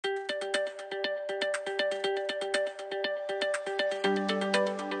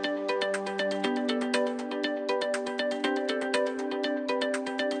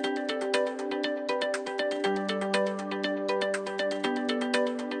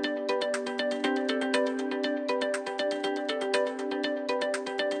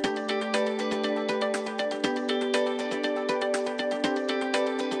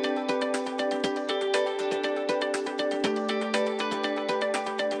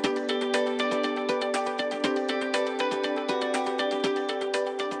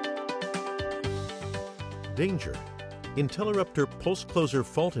danger. IntelliRupter PulseCloser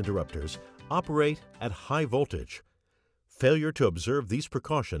fault interrupters operate at high voltage. Failure to observe these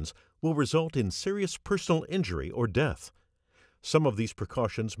precautions will result in serious personal injury or death. Some of these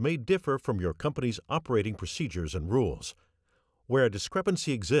precautions may differ from your company's operating procedures and rules. Where a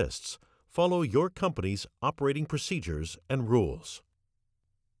discrepancy exists, follow your company's operating procedures and rules.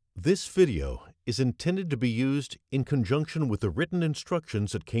 This video is intended to be used in conjunction with the written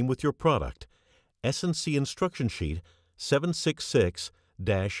instructions that came with your product, S&C Instruction Sheet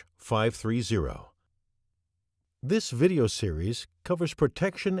 766-530. This video series covers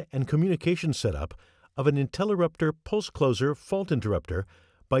protection and communication setup of an IntelliRupter PulseCloser fault interrupter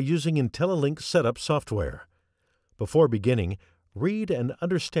by using IntelliLink setup software. Before beginning, read and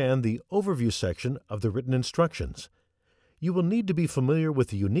understand the overview section of the written instructions. You will need to be familiar with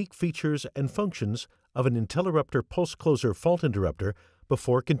the unique features and functions of an IntelliRupter PulseCloser fault interrupter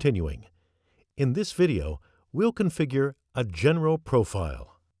before continuing. In this video, we'll configure a general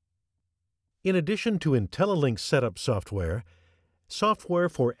profile. In addition to IntelliLink setup software, software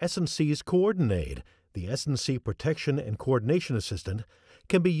for S&C's Coordinate, the S&C Protection and Coordination Assistant,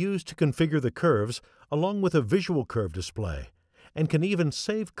 can be used to configure the curves along with a visual curve display, and can even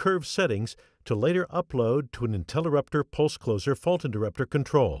save curve settings to later upload to an IntelliRupter PulseCloser fault interrupter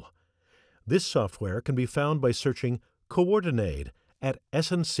control. This software can be found by searching Coordinate at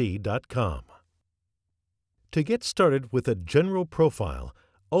snc.com. To get started with a general profile,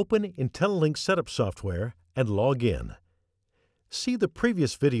 open IntelliLink setup software and log in. See the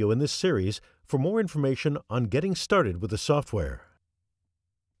previous video in this series for more information on getting started with the software.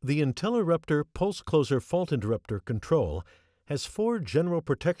 The IntelliRupter PulseCloser fault interrupter control has 4 general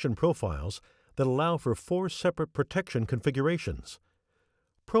protection profiles that allow for 4 separate protection configurations.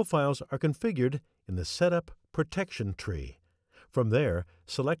 Profiles are configured in the Setup Protection tree. From there,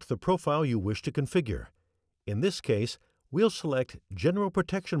 select the profile you wish to configure. In this case, we'll select General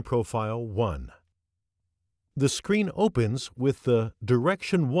Protection Profile 1. The screen opens with the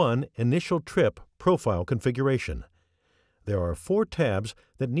Direction 1 Initial Trip profile configuration. There are 4 tabs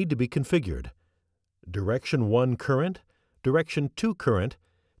that need to be configured: Direction 1 Current, Direction 2 Current,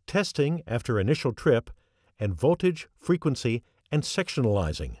 Testing after Initial Trip, and Voltage, Frequency, and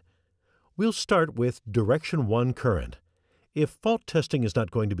Sectionalizing. We'll start with Direction 1 Current. If fault testing is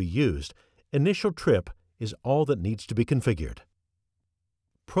not going to be used, Initial Trip is all that needs to be configured.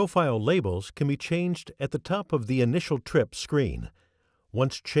 Profile labels can be changed at the top of the Initial Trip screen.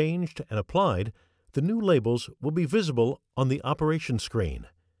 Once changed and applied, the new labels will be visible on the operation screen.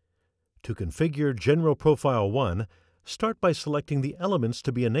 To configure General Profile 1, start by selecting the elements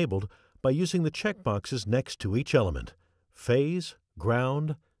to be enabled by using the checkboxes next to each element: Phase,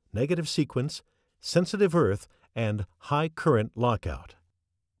 Ground, Negative Sequence, Sensitive Earth, and High Current Lockout.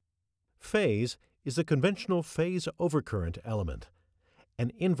 Phase is a conventional phase overcurrent element.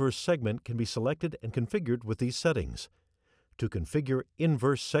 An inverse segment can be selected and configured with these settings. To configure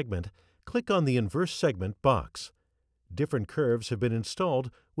inverse segment, click on the Inverse Segment box. Different curves have been installed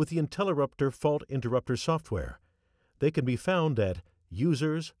with the IntelliRupter fault interrupter software. They can be found at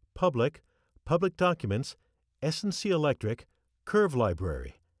Users, Public, Public Documents, S&C Electric, Curve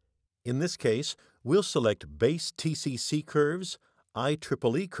Library. In this case, we'll select Base TCC curves,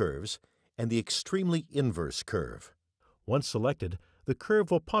 IEEE curves, and the Extremely Inverse curve. Once selected, the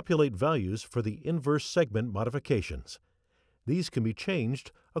curve will populate values for the inverse segment modifications. These can be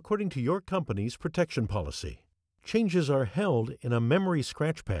changed according to your company's protection policy. Changes are held in a memory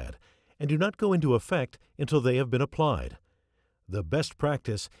scratchpad and do not go into effect until they have been applied. The best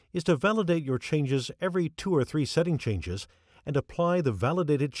practice is to validate your changes every 2 or 3 setting changes and apply the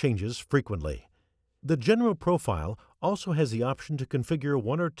validated changes frequently. The general profile also has the option to configure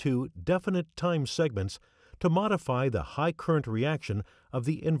 1 or 2 definite time segments to modify the high current reaction of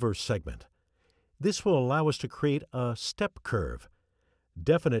the inverse segment. This will allow us to create a step curve.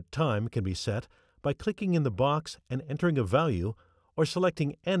 Definite time can be set by clicking in the box and entering a value, or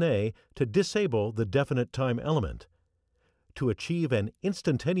selecting NA to disable the definite time element. To achieve an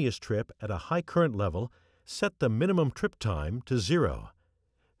instantaneous trip at a high current level, set the minimum trip time to 0.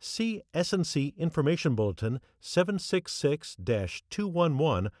 See S&C Information Bulletin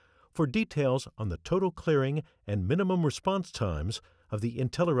 766-211 for details on the total clearing and minimum response times of the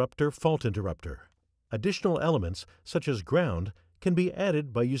IntelliRupter fault interrupter. Additional elements, such as ground, can be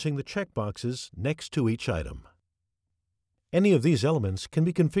added by using the checkboxes next to each item. Any of these elements can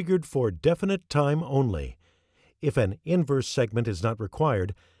be configured for definite time only. If an inverse segment is not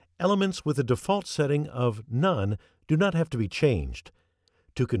required, elements with a default setting of None do not have to be changed.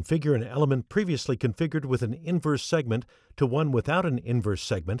 To configure an element previously configured with an inverse segment to one without an inverse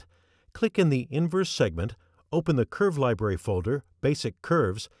segment, click in the Inverse segment open the Curve Library folder, Basic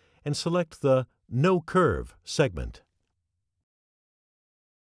Curves, and select the No Curve segment.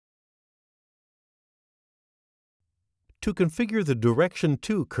 To configure the Direction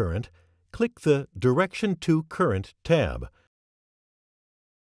to current, click the Direction to Current tab.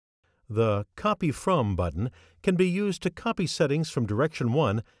 The Copy From button can be used to copy settings from Direction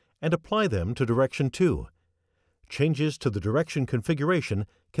 1 and apply them to Direction 2. Changes to the direction configuration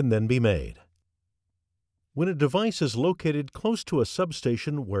can then be made. When a device is located close to a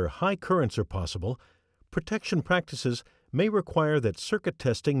substation where high currents are possible, protection practices may require that circuit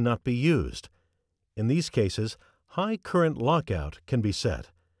testing not be used. In these cases, high current lockout can be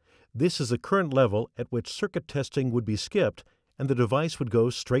set. This is the current level at which circuit testing would be skipped and the device would go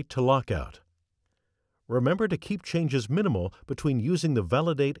straight to lockout. Remember to keep changes minimal between using the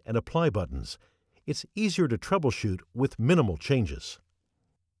Validate and Apply buttons. It's easier to troubleshoot with minimal changes.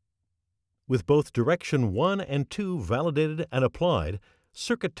 With both Direction 1 and 2 validated and applied,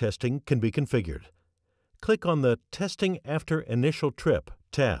 circuit testing can be configured. Click on the Testing After Initial Trip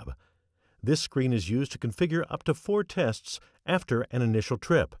tab. This screen is used to configure up to 4 tests after an initial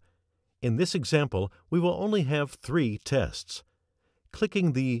trip. In this example, we will only have 3 tests.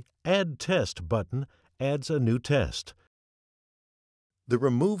 Clicking the Add Test button adds a new test. The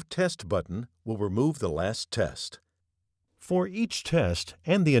Remove Test button will remove the last test. For each test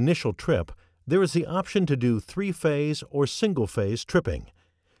and the initial trip, there is the option to do 3-phase or single-phase tripping.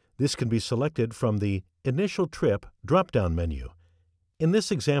 This can be selected from the Initial Trip drop-down menu. In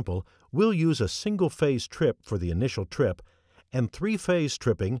this example, we'll use a single-phase trip for the initial trip and 3-phase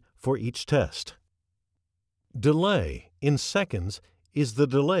tripping for each test. Delay in seconds is the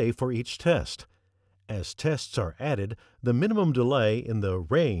delay for each test. As tests are added, the minimum delay in the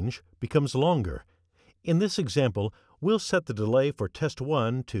range becomes longer. In this example, we'll set the delay for test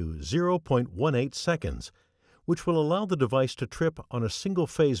 1 to 0.18 seconds, which will allow the device to trip on a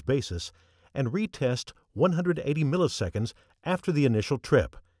single-phase basis and retest 180 milliseconds after the initial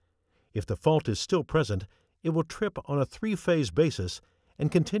trip. If the fault is still present, it will trip on a 3-phase basis and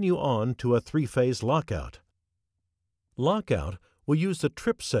continue on to a 3-phase lockout. Lockout will use the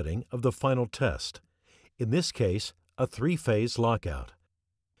trip setting of the final test. In this case, a 3-phase lockout.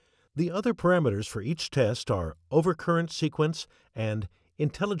 The other parameters for each test are overcurrent sequence and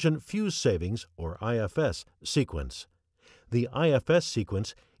Intelligent Fuse Savings, or IFS, sequence. The IFS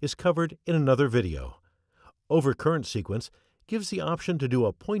sequence is covered in another video. Overcurrent sequence gives the option to do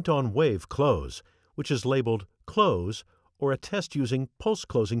a point-on wave close, which is labeled Close, or a test using pulse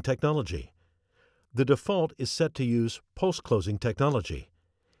closing technology. The default is set to use pulse closing technology.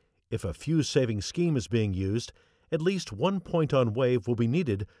 If a fuse-saving scheme is being used, at least one point-on wave will be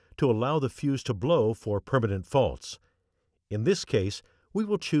needed to allow the fuse to blow for permanent faults. In this case, we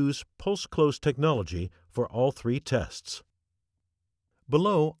will choose pulse close technology for all 3 tests.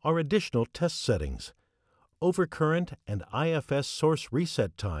 Below are additional test settings. Overcurrent and IFS source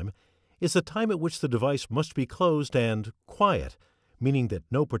reset time is the time at which the device must be closed and quiet, meaning that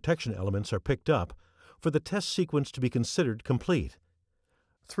no protection elements are picked up, for the test sequence to be considered complete.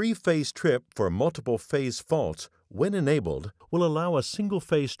 3-phase trip for multiple phase faults, when enabled, will allow a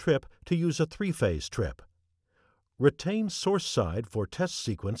single-phase trip to use a 3-phase trip. Retain source side for test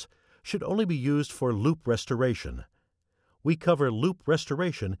sequence should only be used for loop restoration. We cover loop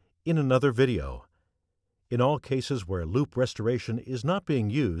restoration in another video. In all cases where loop restoration is not being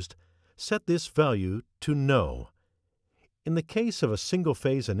used, set this value to No. In the case of a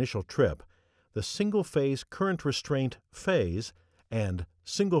single-phase initial trip, the single-phase current restraint phase and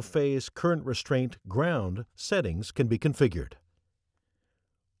single-phase current restraint ground settings can be configured.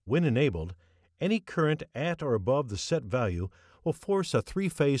 When enabled, any current at or above the set value will force a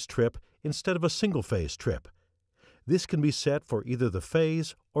 3-phase trip instead of a single-phase trip. This can be set for either the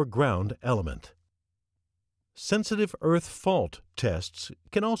phase or ground element. Sensitive earth fault tests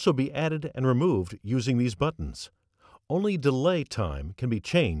can also be added and removed using these buttons. Only delay time can be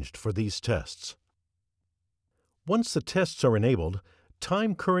changed for these tests. Once the tests are enabled,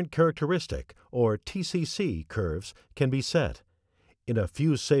 time current characteristic, or TCC, curves can be set. In a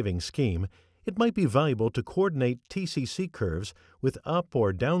fuse-saving scheme, it might be valuable to coordinate TCC curves with up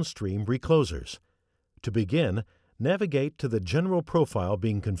or downstream reclosers. To begin, navigate to the general profile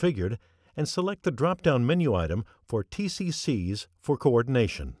being configured and select the drop-down menu item for TCCs for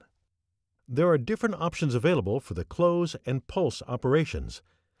coordination. There are different options available for the close and pulse operations.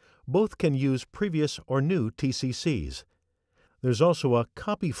 Both can use previous or new TCCs. There's also a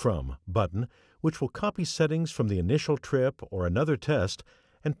Copy From button, which will copy settings from the initial trip or another test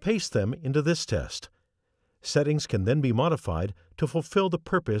and paste them into this test. Settings can then be modified to fulfill the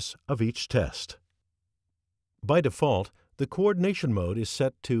purpose of each test. By default, the coordination mode is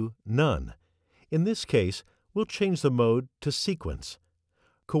set to None. In this case, we'll change the mode to Sequence.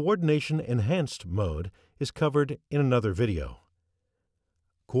 Coordination Enhanced mode is covered in another video.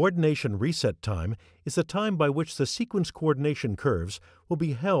 Coordination reset time is the time by which the sequence coordination curves will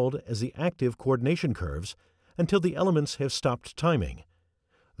be held as the active coordination curves until the elements have stopped timing.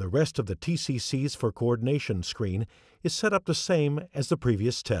 The rest of the TCCs for coordination screen is set up the same as the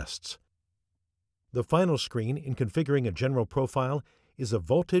previous tests. The final screen in configuring a general profile is a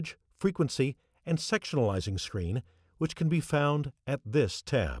voltage, frequency, and sectionalizing screen, which can be found at this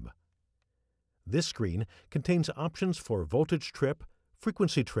tab. This screen contains options for voltage trip,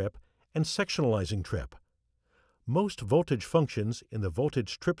 frequency trip, and sectionalizing trip. Most voltage functions in the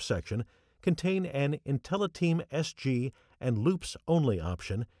voltage trip section contain an IntelliTeam SG and loops only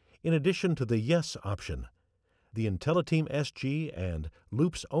option in addition to the Yes option. The IntelliTeam SG and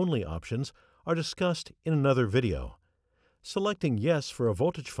loops only options are discussed in another video. Selecting Yes for a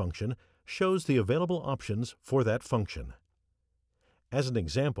voltage function shows the available options for that function. As an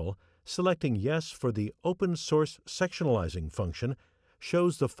example, selecting Yes for the open source sectionalizing function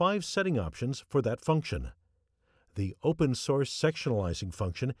shows the 5 setting options for that function. The open source sectionalizing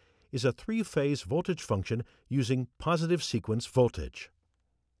function is a 3-phase voltage function using positive sequence voltage.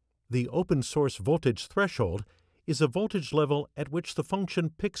 The open source voltage threshold is a voltage level at which the function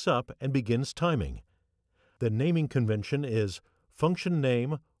picks up and begins timing. The naming convention is function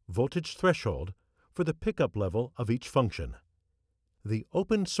name voltage threshold for the pickup level of each function. The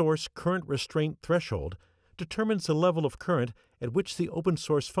open source current restraint threshold determines the level of current at which the open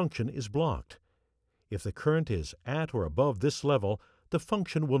source function is blocked. If the current is at or above this level, the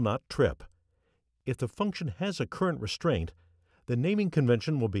function will not trip. If the function has a current restraint, the naming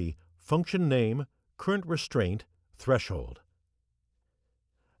convention will be function name current restraint threshold.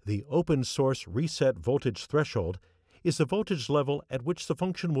 The open source reset voltage threshold is the voltage level at which the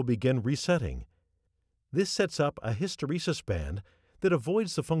function will begin resetting. This sets up a hysteresis band that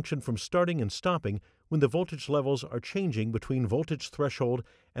avoids the function from starting and stopping when the voltage levels are changing between voltage threshold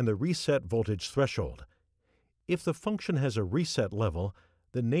and the reset voltage threshold. If the function has a reset level,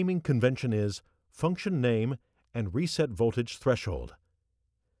 the naming convention is function name and reset voltage threshold.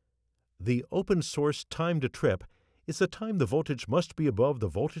 The open source time to trip is the time the voltage must be above the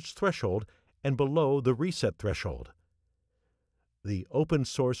voltage threshold and below the reset threshold. The open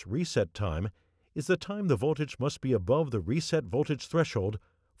source reset time is the time the voltage must be above the reset voltage threshold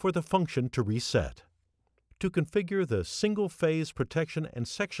for the function to reset. To configure the single-phase protection and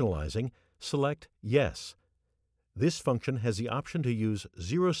sectionalizing, select Yes. This function has the option to use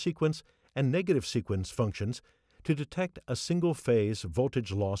zero sequence and negative sequence functions to detect a single-phase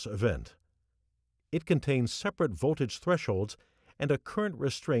voltage loss event. It contains separate voltage thresholds and a current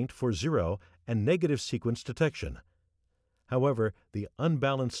restraint for zero and negative sequence detection. However, the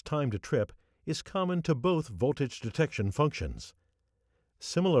unbalanced time to trip is common to both voltage detection functions.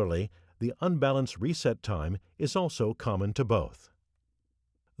 Similarly, the unbalanced reset time is also common to both.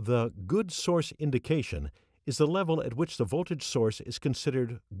 The good source indication is the level at which the voltage source is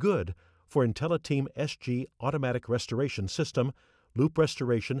considered good for IntelliTeam SG automatic restoration system, loop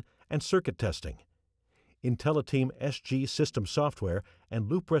restoration, and circuit testing. IntelliTeam SG system software and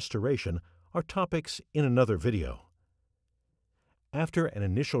loop restoration are topics in another video. After an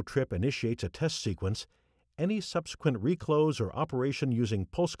initial trip initiates a test sequence, any subsequent reclose or operation using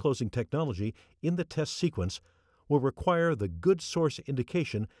pulse closing technology in the test sequence will require the good source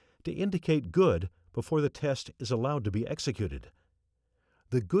indication to indicate good before the test is allowed to be executed.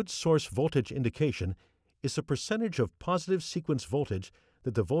 The good source voltage indication is the percentage of positive sequence voltage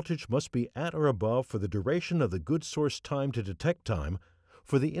that the voltage must be at or above for the duration of the good source time to detect time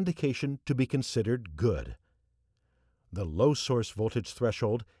for the indication to be considered good. The low source voltage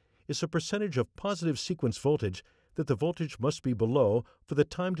threshold is a percentage of positive sequence voltage that the voltage must be below for the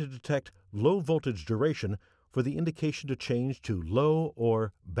time to detect low voltage duration for the indication to change to low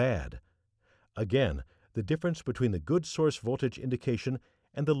or bad. Again, the difference between the good source voltage indication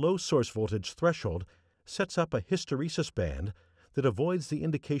and the low source voltage threshold sets up a hysteresis band that avoids the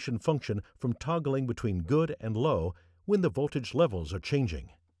indication function from toggling between good and low when the voltage levels are changing.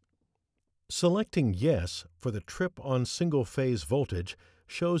 Selecting Yes for the trip on single-phase voltage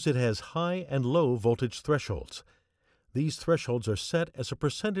shows it has high and low voltage thresholds. These thresholds are set as a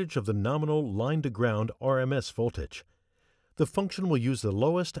percentage of the nominal line-to-ground RMS voltage. The function will use the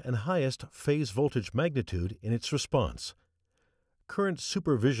lowest and highest phase voltage magnitude in its response. Current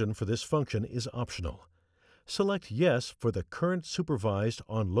supervision for this function is optional. Select Yes for the current supervised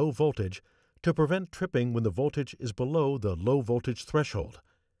on low voltage to prevent tripping when the voltage is below the low voltage threshold.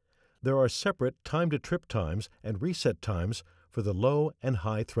 There are separate time-to-trip times and reset times for the low and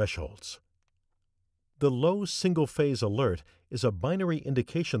high thresholds. The low single-phase alert is a binary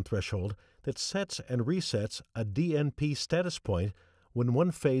indication threshold that sets and resets a DNP status point when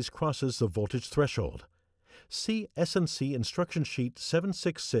one phase crosses the voltage threshold. See SNC Instruction Sheet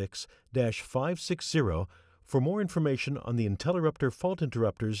 766-560 for more information on the IntelliRupter Fault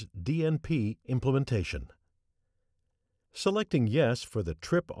Interrupter's DNP implementation. Selecting Yes for the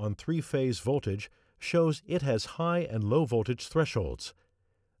trip on three-phase voltage shows it has high and low voltage thresholds.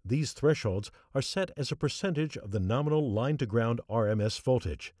 These thresholds are set as a percentage of the nominal line-to-ground RMS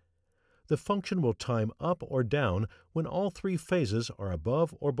voltage. The function will time up or down when all three phases are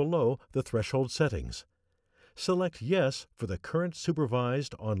above or below the threshold settings. Select Yes for the current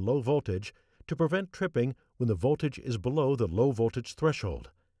supervised on low voltage to prevent tripping when the voltage is below the low voltage threshold.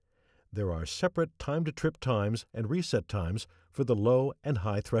 There are separate time-to-trip times and reset times for the low and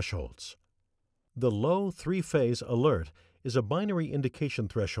high thresholds. The low three-phase alert is a binary indication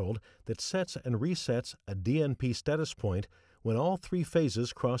threshold that sets and resets a DNP status point when all three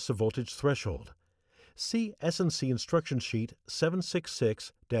phases cross the voltage threshold. See SNC Instruction Sheet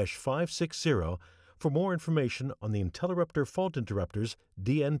 766-560 for more information on the IntelliRupter Fault Interrupter's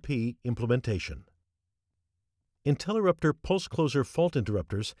DNP implementation. IntelliRupter PulseCloser fault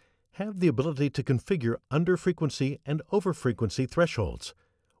interrupters have the ability to configure under-frequency and over-frequency thresholds.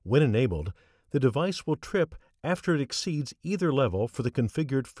 When enabled, the device will trip after it exceeds either level for the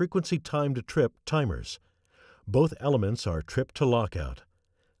configured frequency time-to-trip timers. Both elements are trip to lockout.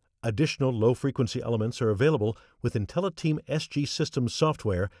 Additional low-frequency elements are available with IntelliTeam SG Systems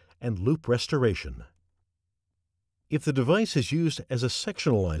software and loop restoration. If the device is used as a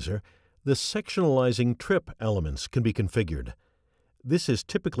sectionalizer, the sectionalizing trip elements can be configured. This is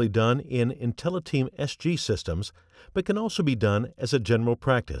typically done in IntelliTeam SG systems, but can also be done as a general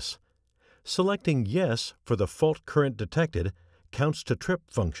practice. Selecting Yes for the fault current detected, counts to trip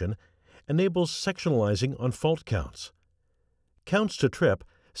function enables sectionalizing on fault counts. Counts to trip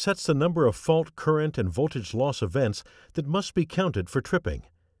sets the number of fault current and voltage loss events that must be counted for tripping.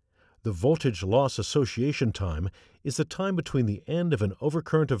 The voltage loss association time is the time between the end of an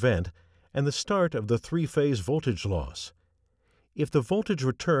overcurrent event and the start of the three-phase voltage loss. If the voltage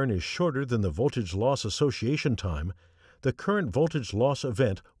return is shorter than the voltage loss association time, the current voltage loss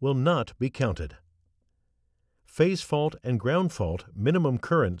event will not be counted. Phase fault and ground fault minimum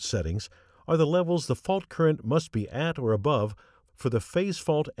current settings are the levels the fault current must be at or above for the phase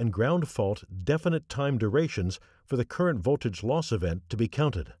fault and ground fault definite time durations for the current voltage loss event to be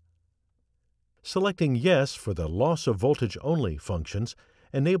counted. Selecting Yes for the loss of voltage only functions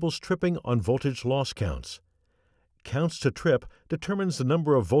enables tripping on voltage loss counts. Counts to trip determines the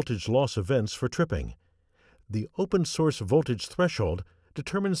number of voltage loss events for tripping. The open source voltage threshold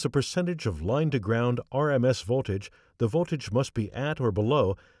determines the percentage of line-to-ground RMS voltage the voltage must be at or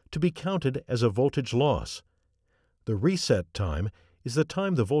below to be counted as a voltage loss. The reset time is the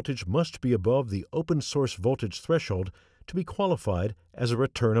time the voltage must be above the open source voltage threshold to be qualified as a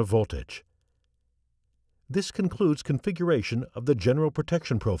return of voltage. This concludes configuration of the general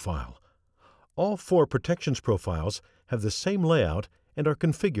protection profile. All four protections profiles have the same layout and are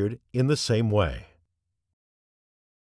configured in the same way.